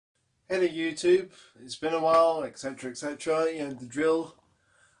Hello YouTube, it's been a while, etc, etc, you know the drill.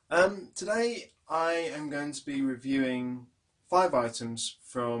 Today I am going to be reviewing 5 items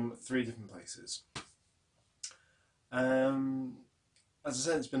from 3 different places. As I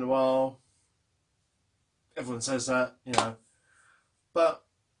said, it's been a while, everyone says that, you know, but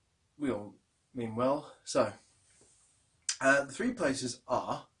we all mean well. So, the 3 places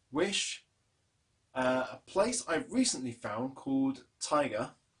are Wish, a place I've recently found called Tiger,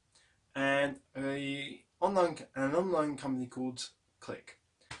 and an online company called Clyck.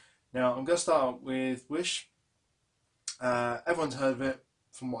 Now I'm going to start with Wish. Everyone's heard of it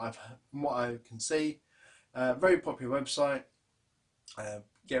from what I can see. Very popular website.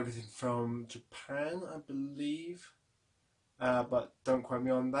 Get everything from Japan, I believe, but don't quote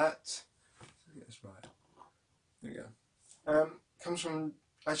me on that. Get this right. There you go. Comes from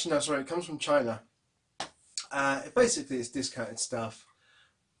it comes from China. Basically, it's discounted stuff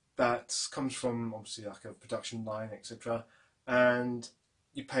that comes from obviously like a production line, etc. And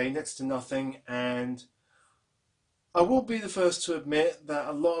you pay next to nothing. And I will be the first to admit that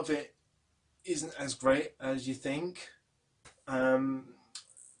a lot of it isn't as great as you think.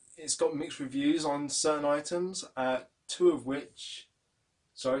 It's got mixed reviews on certain items. 3 of which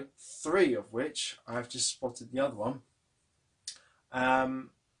I've just spotted the other one.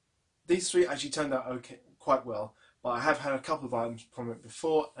 These 3 actually turned out okay, quite well. But I have had a couple of items from it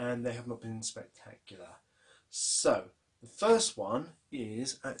before and they have not been spectacular. So, the first one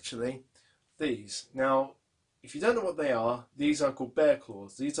is actually these. Now, if you don't know what they are, these are called bear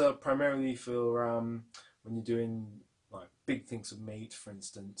claws. These are primarily for when you're doing like big things of meat, for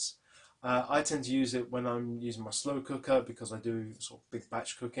instance. I tend to use it when I'm using my slow cooker because I do sort of big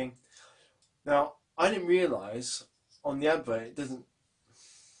batch cooking. Now, I didn't realise on the advert it doesn't.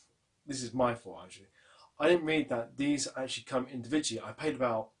 This is my fault actually. I didn't read that these actually come individually. I paid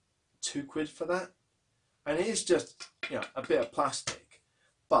about £2 for that, and it is just, you know, a bit of plastic,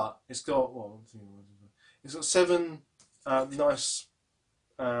 but it's got it's got 7 nice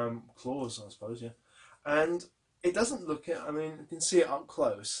claws, I suppose, yeah, and it doesn't look it. I mean, you can see it up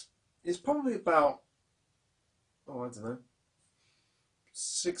close. It's probably about I don't know,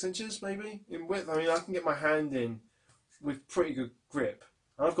 6 inches maybe in width. I mean, I can get my hand in with pretty good grip.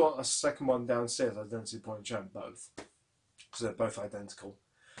 I've got a second one downstairs. I don't see the point in showing both because they're both identical.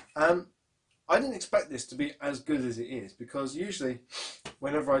 I didn't expect this to be as good as it is because usually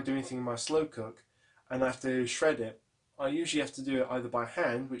whenever I do anything in my slow cook and I have to shred it, I usually have to do it either by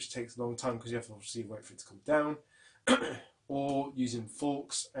hand, which takes a long time because you have to obviously wait for it to cool down, or using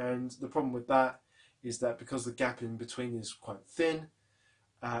forks. And the problem with that is that because the gap in between is quite thin,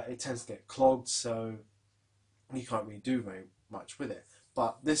 it tends to get clogged, so you can't really do very much with it.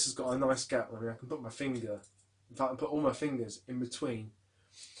 But this has got a nice gap. I mean, I can put my finger, in fact, I put all my fingers in between.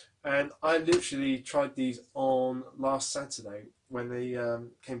 And I literally tried these on last Saturday when they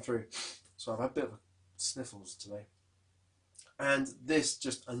came through. So I've had a bit of sniffles today. And this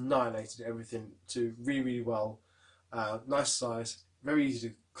just annihilated everything to really, really well. Nice size, very easy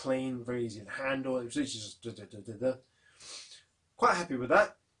to clean, very easy to handle. It was literally just quite happy with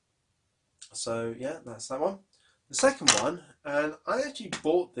that. So yeah, that's that one. The second one, and I actually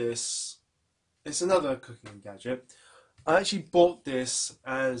bought this, it's another cooking gadget. I actually bought this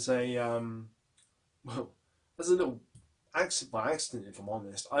as a, as a little accident, by accident if I'm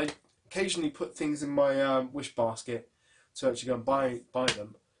honest. I occasionally put things in my Wish basket to actually go and buy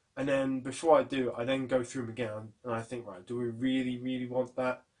them. And then before I do, I then go through them again and I think, right, do we really, really want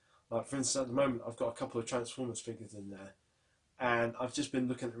that? Like for instance, at the moment, I've got a couple of Transformers figures in there. And I've just been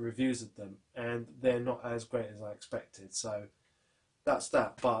looking at the reviews of them, and they're not as great as I expected. So that's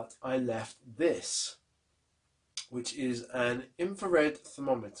that. But I left this, which is an infrared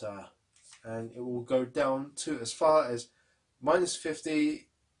thermometer, and it will go down to as far as minus 50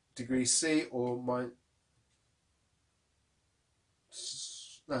 degrees C or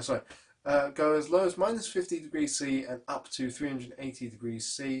go as low as minus 50 degrees C and up to 380 degrees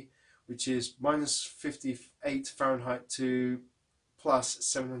C, which is minus 58 Fahrenheit to plus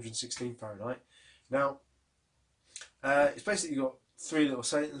 716 Fahrenheit. Now, it's basically got 3 little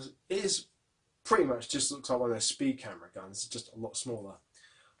settings. It is pretty much just looks like one of those speed camera guns, it's just a lot smaller.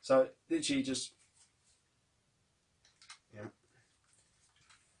 So literally just, yeah.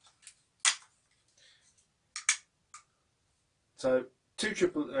 So 2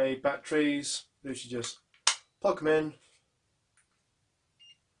 AAA batteries, literally just plug them in,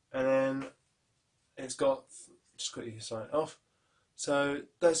 and then it's got, just quickly sign it off. So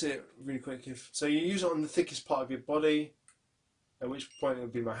that's it really quick. So you use it on the thickest part of your body, at which point it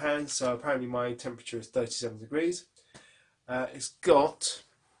would be my hand. So apparently my temperature is 37 degrees. It's got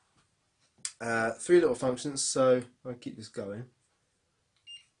three little functions, so I'll keep this going.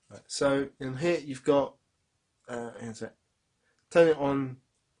 Right, so in here you've got turn it on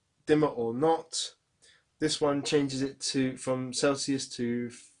dimmer or not. This one changes it to from Celsius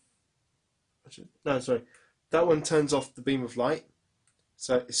to no, sorry, that one turns off the beam of light,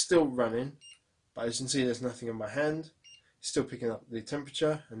 so it's still running, but as you can see there's nothing in my hand. It's still picking up the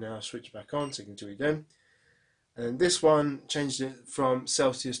temperature, and now I'll switch back on so you can do it again. And then this one changed it from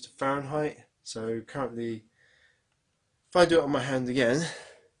Celsius to Fahrenheit, so currently if I do it on my hand again,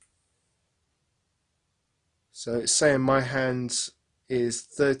 so it's saying my hand is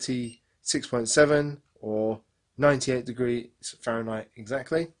 36.7 or 98 degrees Fahrenheit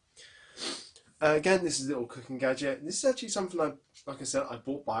exactly. Again, this is a little cooking gadget. This is actually something like I said, I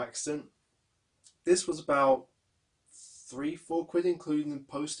bought by accident. This was about £3-4 quid including the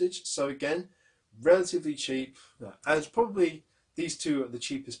postage. So again, relatively cheap. As probably these two are the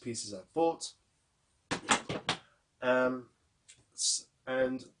cheapest pieces I've bought. And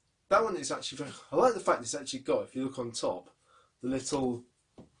that one is actually very, I like the fact it's actually got, if you look on top, the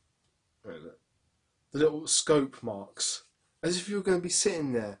little scope marks, as if you were going to be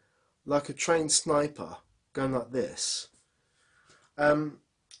sitting there like a trained sniper going like this.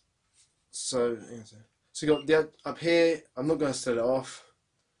 So you got the up here, I'm not going to set it off.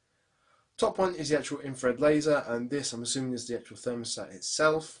 Top one is the actual infrared laser, and this I'm assuming is the actual thermostat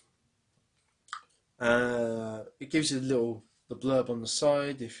itself. It gives you the blurb on the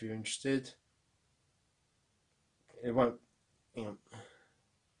side if you're interested. It won't,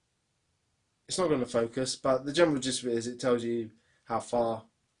 it's not going to focus, but the general gist of it is it tells you how far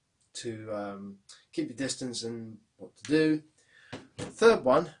to keep your distance and what to do. The third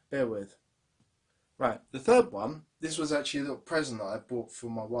one, bear with. Right, the third one, this was actually a little present that I bought for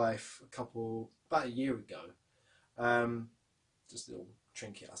my wife about a year ago. Just a little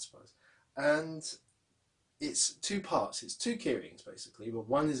trinket, I suppose. And it's two parts. It's two key rings basically, but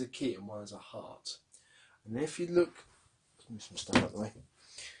one is a key and one is a heart. And if you look, move some stuff out of the way.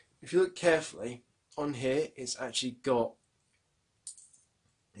 If you look carefully on here, it's actually got,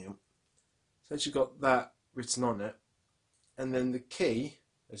 it's actually got that written on it, and then the key,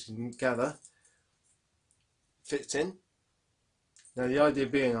 as you can gather, fits in. Now the idea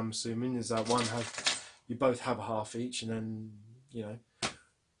being, I'm assuming, is that you both have a half each, and then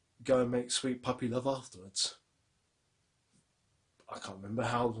go and make sweet puppy love afterwards. I can't remember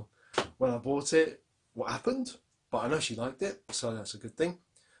how when I bought it what happened, but I know she liked it, so that's a good thing.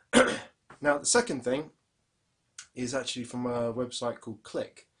 Now the second thing is actually from a website called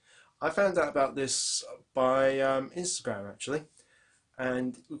Clyck. I found out about this by Instagram actually,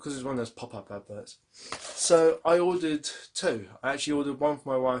 and because it's one of those pop-up adverts. So I ordered two. I actually ordered one for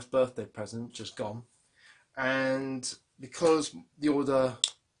my wife's birthday present, just gone, and because the order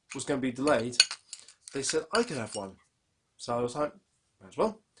was going to be delayed, they said I could have one. So I was like, might as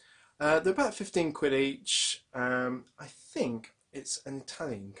well. They're about 15 quid each. I think it's an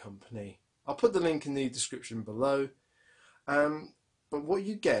Italian company. I'll put the link in the description below. But what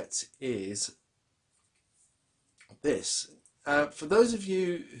you get is this. For those of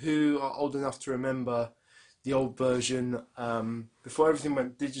you who are old enough to remember the old version, before everything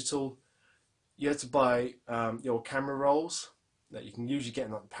went digital, you had to buy your camera rolls that you can usually get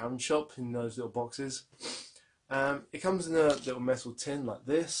in like the pound shop in those little boxes. It comes in a little metal tin like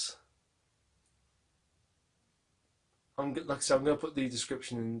this. Like I said, I'm going to put the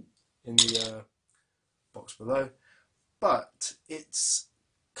description in the box below. But it's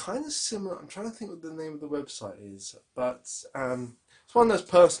kind of similar. I'm trying to think what the name of the website is, but it's one of those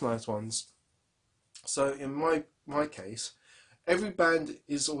personalised ones. So in my case, every band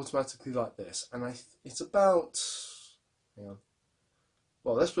is automatically like this, and it's about, hang on.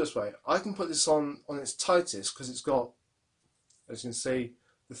 Well, let's put it this way. I can put this on its tightest because it's got, as you can see,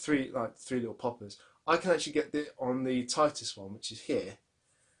 the three little poppers. I can actually get it on the tightest one, which is here,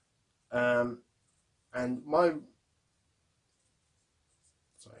 and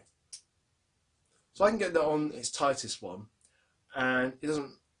so I can get that on its tightest one, and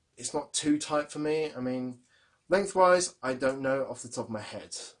it's not too tight for me. I mean, lengthwise, I don't know off the top of my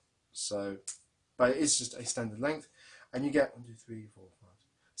head. So, but it is just a standard length, and you get 1, 2, 3, 4, 5,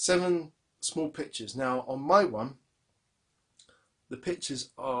 7 small pictures. Now on my one, the pictures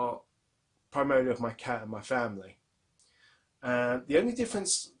are primarily of my cat and my family. The only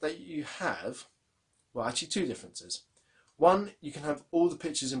difference that you have, well, actually two differences. One, you can have all the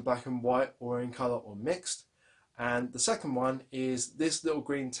pictures in black and white or in colour or mixed. And the second one is this little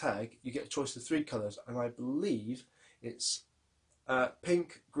green tag. You get a choice of 3 colours, and I believe it's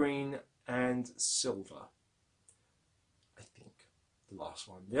pink, green and silver, I think. the last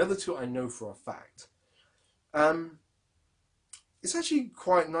one. The other two I know for a fact. It's actually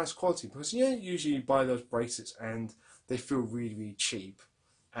quite nice quality because usually you buy those bracelets and they feel really, really cheap,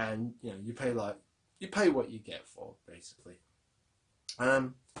 and you pay what you get for, basically.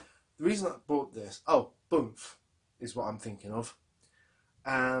 The reason I bought this, Boomf is what I'm thinking of,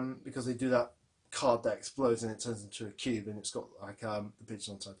 because they do that card that explodes and it turns into a cube and it's got like the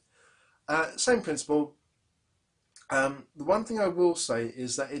pigeon on top. Same principle. The one thing I will say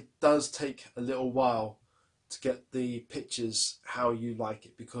is that it does take a little while to get the pictures how you like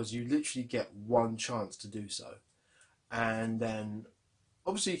it, because you literally get one chance to do so, and then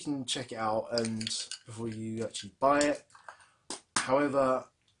obviously you can check it out and before you actually buy it. However,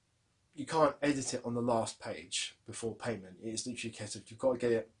 you can't edit it on the last page before payment. It's literally a case of you've got to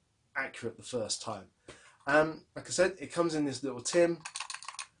get it accurate the first time. Like I said, it comes in this little tin,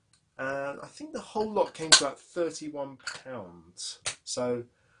 and I think the whole lot came to about £31. So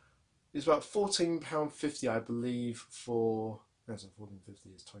it's about £14.50, I believe, for... No, so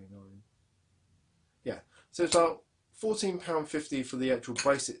 £14.50 is 29. Yeah, so it's about £14.50 for the actual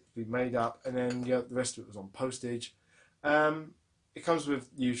bracelet to be made up, and then the rest of it was on postage. It comes with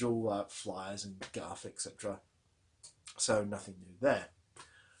usual flyers and guff, etc. So nothing new there.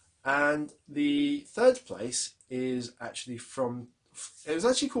 And the third place is actually from... It was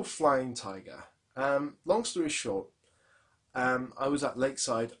actually called Flying Tiger. Long story short, I was at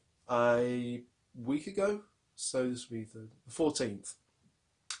Lakeside a week ago, so this will be the 14th,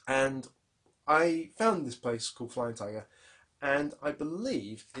 and I found this place called Flying Tiger, and I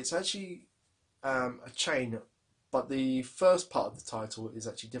believe it's actually a chain, but the first part of the title is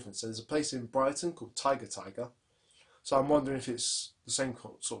actually different. So there's a place in Brighton called Tiger, so I'm wondering if it's the same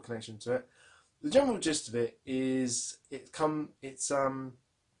sort of connection to it. The general gist of it is it's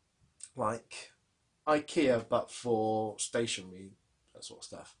like IKEA but for stationery, that sort of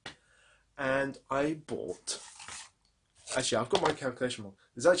stuff. And I bought, actually I've got my calculation wrong,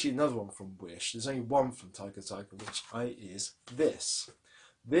 there's actually another one from Wish, there's only one from Tiger, which is this.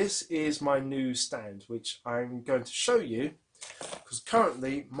 This is my new stand, which I'm going to show you, because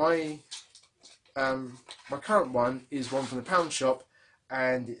currently my current one is one from the pound shop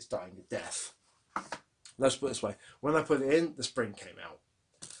and it's dying a death. Let's put it this way, when I put it in, the spring came out.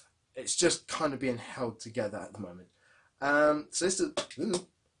 It's just kind of being held together at the moment. So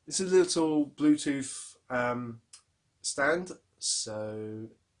this is a little Bluetooth stand, so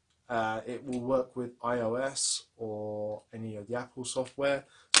it will work with iOS or any of the Apple software,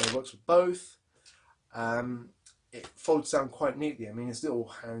 so it works with both. It folds down quite neatly. I mean, it's little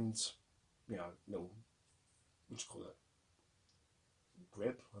hands, little, what do you call it,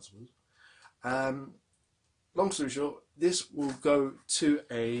 grip, I suppose. Long story short, this will go to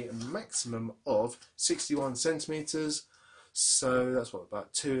a maximum of 61 centimeters, so that's what,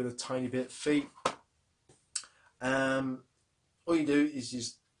 about 2 and a tiny bit feet. All you do is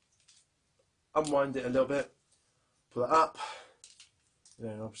just unwind it a little bit, pull it up, and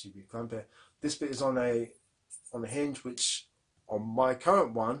then obviously we clamp it. This bit is on a hinge, which on my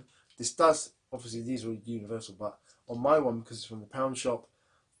current one, this does, obviously these are universal, but on my one, because it's from the pound shop,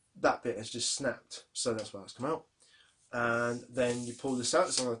 that bit has just snapped, so that's why it's come out. And then you pull this out,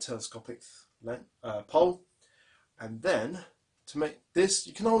 it's on a telescopic pole, and then to make this,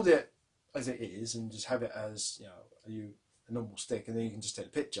 you can hold it as it is and just have it as a normal stick, and then you can just take a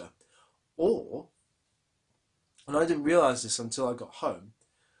picture. Or, and I didn't realise this until I got home,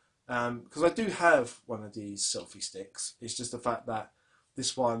 because I do have one of these selfie sticks. It's just the fact that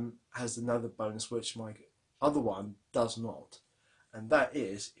this one has another bonus which my other one does not. And that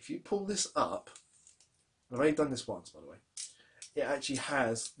is, if you pull this up, I've only done this once by the way, it actually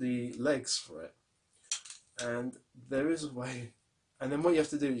has the legs for it. And there is a way, and then what you have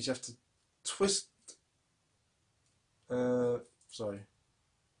to do is you have to twist, you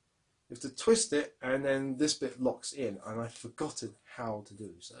have to twist it, and then this bit locks in, and I've forgotten how to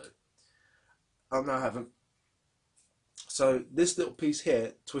do so. Oh no, I haven't. So this little piece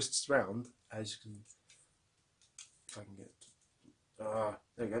here twists round, as you can, if I can get,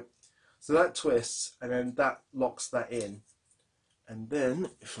 there you go. So that twists, and then that locks that in, and then,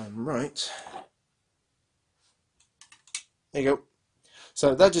 if I'm right, there you go.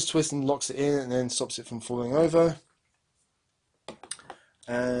 So that just twists and locks it in, and then stops it from falling over.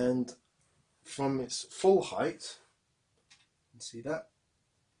 And from its full height, you can see that.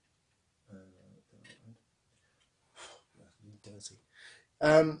 Dirty.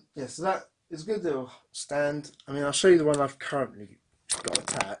 Yeah, so that is a good little stand. I mean, I'll show you the one I've currently got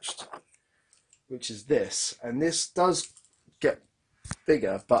attached, which is this, and this does get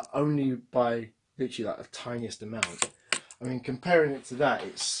bigger, but only by literally like the tiniest amount. I mean, comparing it to that,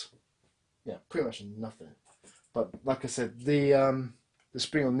 it's pretty much nothing. But like I said, the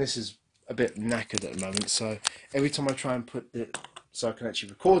spring on this is a bit knackered at the moment, so every time I try and put it so I can actually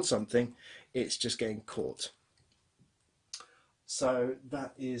record something, it's just getting caught. So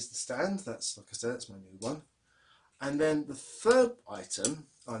that is the stand. That's, like I said, that's my new one. And then the third item,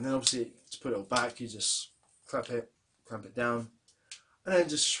 and then obviously to put it all back, you just clamp it down, and then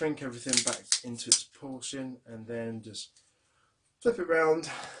just shrink everything back into its portion, and then just flip it round.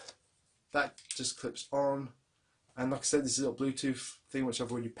 That just clips on, and like I said, this is a little Bluetooth thing which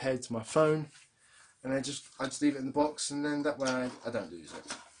I've already paired to my phone, and then I just leave it in the box, and then that way I don't lose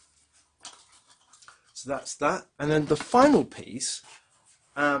it. So that's that. And then the final piece,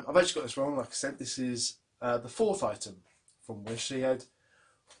 I've actually got this wrong. Like I said, this is the fourth item from Wish. So you had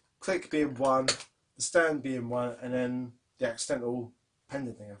Clyck being one, the stand being one, and then the accidental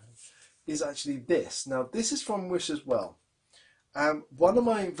pendant thing is actually this. Now this is from Wish as well. One of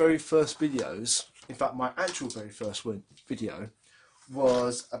my very first videos, in fact my actual very first video,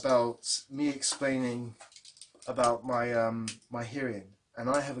 was about me explaining about my my hearing, and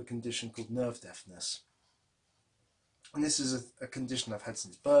I have a condition called nerve deafness, and this is a condition I've had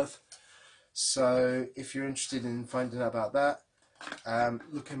since birth. So if you're interested in finding out about that,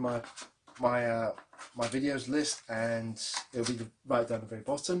 look in my videos list, and it'll be right down the very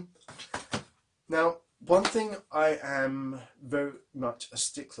bottom. Now, one thing I am very much a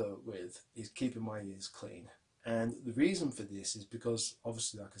stickler with is keeping my ears clean, and the reason for this is because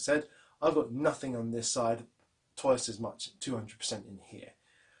obviously, like I said, I've got nothing on this side, twice as much, 200% in here.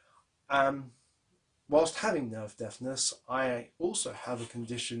 Whilst having nerve deafness, I also have a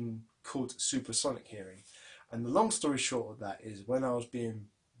condition called supersonic hearing, and the long story short of that is when I was being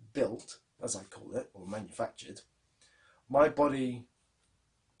built, as I call it, or manufactured, my body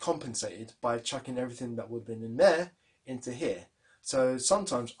compensated by chucking everything that would have been in there into here. So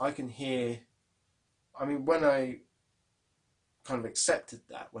sometimes I can hear, I mean, when I kind of accepted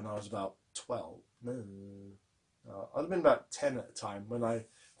that when I was about 12, I'd have been about 10 at the time when I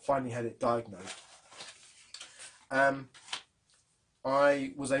finally had it diagnosed.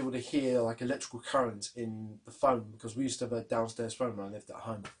 I was able to hear like electrical current in the phone, because we used to have a downstairs phone when I lived at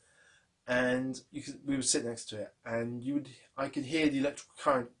home, and we would sit next to it, and I could hear the electrical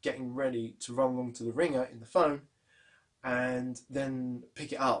current getting ready to run along to the ringer in the phone, and then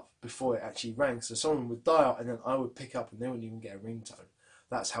pick it up before it actually rang. So someone would dial, and then I would pick up, and they wouldn't even get a ringtone.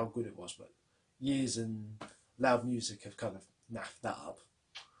 That's how good it was. But years and loud music have kind of naffed that up.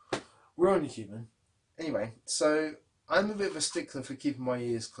 We're only human. Anyway, so I'm a bit of a stickler for keeping my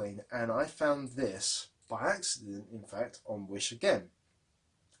ears clean, and I found this by accident, in fact, on Wish again.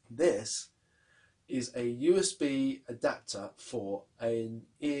 This is a USB adapter for an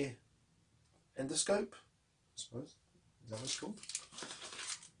ear endoscope, I suppose. Is that what it's called?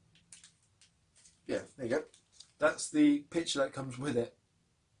 Yeah, there you go. That's the picture that comes with it.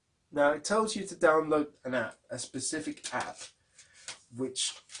 Now it tells you to download an app, a specific app,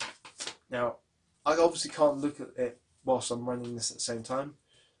 which, now I obviously can't look at it whilst I'm running this at the same time,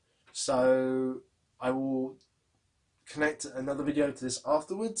 so I will connect another video to this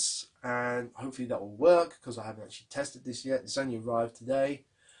afterwards, and hopefully that will work, because I haven't actually tested this yet. It's only arrived today,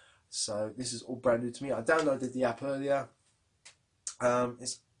 so this is all brand new to me. I downloaded the app earlier.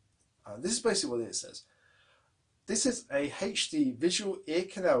 This is basically what it says. This is a HD visual ear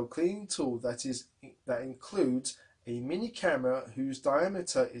canal cleaning tool that includes a mini camera whose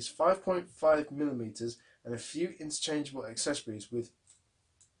diameter is 5.5 millimeters and a few interchangeable accessories with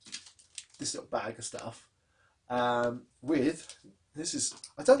this little bag of stuff. This is,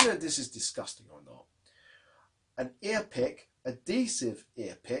 I don't know if this is disgusting or not, an ear pick, adhesive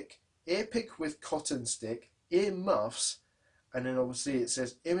ear pick with cotton stick, ear muffs, and then obviously it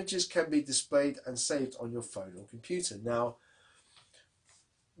says images can be displayed and saved on your phone or computer. Now,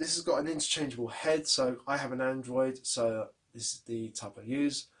 this has got an interchangeable head, so I have an Android, so this is the type I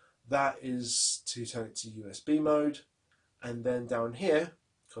use. That is to turn it to USB mode, and then down here,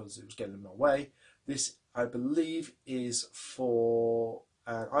 because it was getting in my way, this I believe is for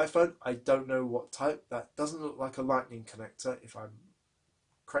an iPhone. I don't know what type. That doesn't look like a lightning connector.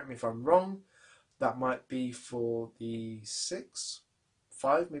 Correct me if I'm wrong. That might be for the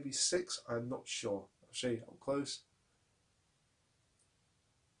 5, maybe 6. I'm not sure. I'll show you up close.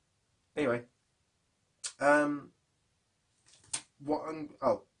 Anyway, I'll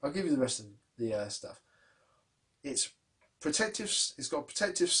give you the rest of the stuff. It's protective. It's got a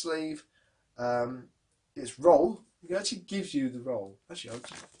protective sleeve. It's roll. It actually gives you the roll. Actually, I'll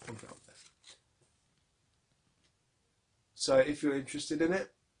just put it up there. So if you're interested in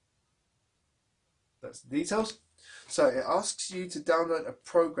it, that's the details. So it asks you to download a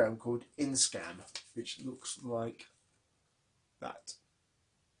program called InScam, which looks like that.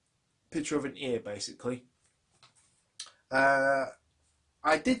 Picture of an ear, basically. I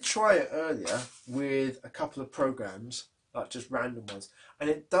did try it earlier with a couple of programs, like just random ones, and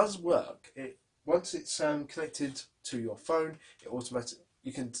it does work. Once it's connected to your phone,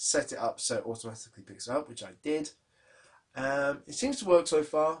 you can set it up so it automatically picks it up, which I did. It seems to work so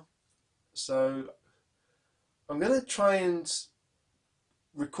far, so I'm going to try and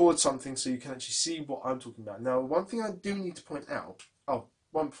record something so you can actually see what I'm talking about. Now, one thing I do need to point out,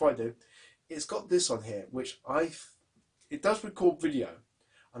 one before I do, it's got this on here, which it does record video,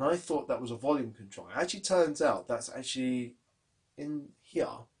 and I thought that was a volume control. It actually turns out that's actually in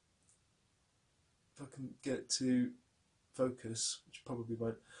here. If I can get it to focus, which probably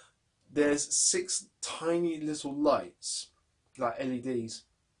won't. There's 6 tiny little lights, like LEDs,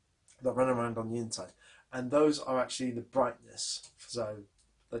 that run around on the inside, and those are actually the brightness. So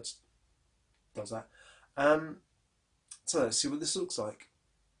let's does that. So let's see what this looks like.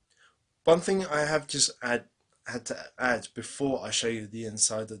 One thing I have just had to add before I show you the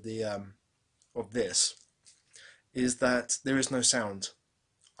inside of the of this is that there is no sound.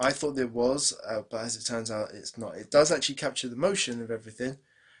 I thought there was, but as it turns out, it's not. It does actually capture the motion of everything,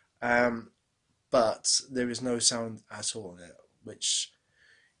 but there is no sound at all in it, which,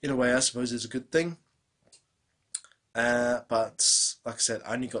 in a way, I suppose is a good thing. But like I said,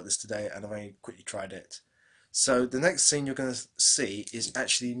 I only got this today, and I've only quickly tried it. So the next scene you're going to see is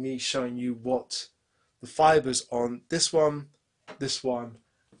actually me showing you what the fibers on this one,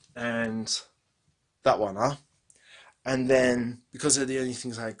 and that one are. And then, because they're the only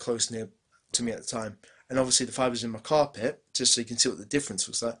things I had close near to me at the time, and obviously the fibers in my carpet, just so you can see what the difference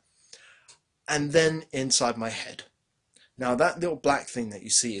was there. And then inside my head. Now that little black thing that you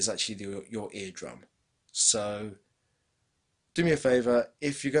see is actually your eardrum. So do me a favour,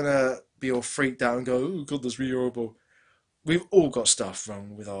 if you're gonna be all freaked out and go, oh god, that's really horrible, we've all got stuff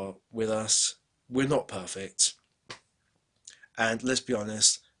wrong with us. We're not perfect. And let's be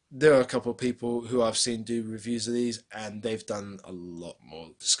honest, there are a couple of people who I've seen do reviews of these, and they've done a lot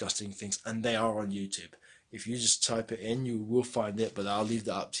more disgusting things, and they are on YouTube. If you just type it in, you will find it, but I'll leave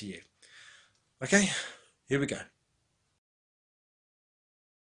that up to you. Okay, here we go.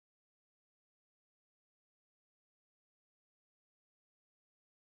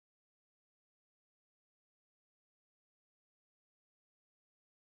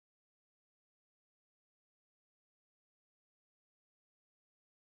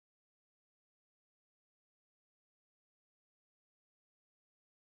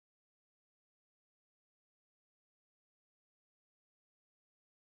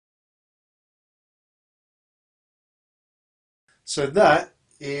 So that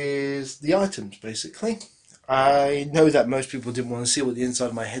is the items, basically. I know that most people didn't want to see what the inside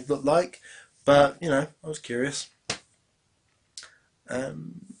of my head looked like, but, you know, I was curious.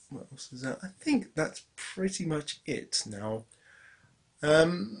 What else is that? I think that's pretty much it now.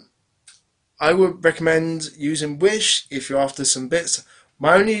 I would recommend using Wish if you're after some bits.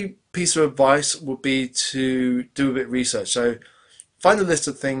 My only piece of advice would be to do a bit of research. So find a list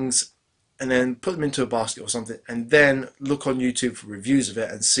of things and then put them into a basket or something, and then look on YouTube for reviews of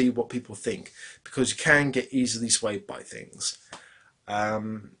it and see what people think, because you can get easily swayed by things.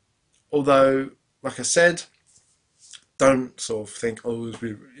 Although, like I said, don't sort of think, oh,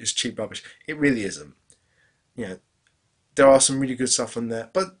 it's cheap rubbish. It really isn't. You know, there are some really good stuff on there,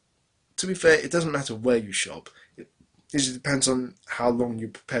 but to be fair, it doesn't matter where you shop. It usually depends on how long you're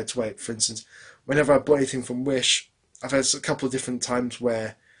prepared to wait. For instance, whenever I bought anything from Wish, I've had a couple of different times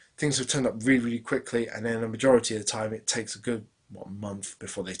where things have turned up really, really quickly, and then a majority of the time it takes a good month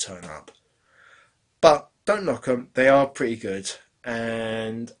before they turn up. But don't knock them; they are pretty good.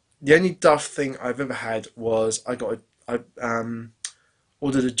 And the only duff thing I've ever had was I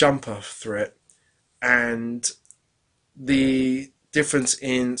ordered a jumper through it, and the difference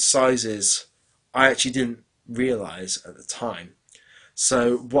in sizes I actually didn't realise at the time.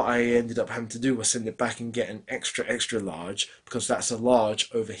 So what I ended up having to do was send it back and get an extra large, because that's a large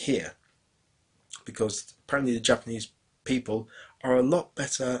over here. Because apparently the Japanese people are a lot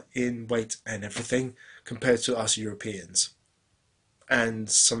better in weight and everything compared to us Europeans and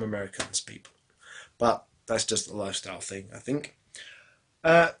some Americans people. But that's just a lifestyle thing, I think.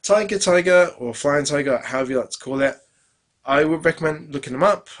 Tiger, or Flying Tiger, however you like to call it, I would recommend looking them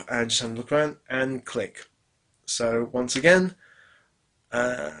up and just having a look around, and Clyck. So once again,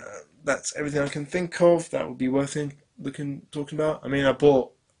 that's everything I can think of that would be worth talking about. I mean, I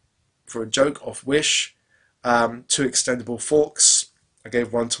bought, for a joke, off Wish, 2 extendable forks. I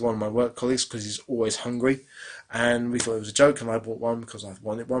gave one to one of my work colleagues because he's always hungry, and we thought it was a joke, and I bought one because I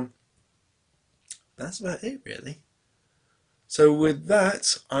wanted one. That's about it, really. So with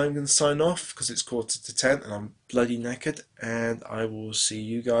that, I'm going to sign off because it's 9:45 and I'm bloody knackered, and I will see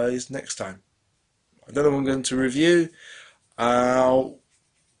you guys next time. I don't know what I'm going to review. I'll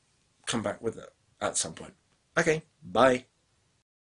come back with it at some point. Okay, bye.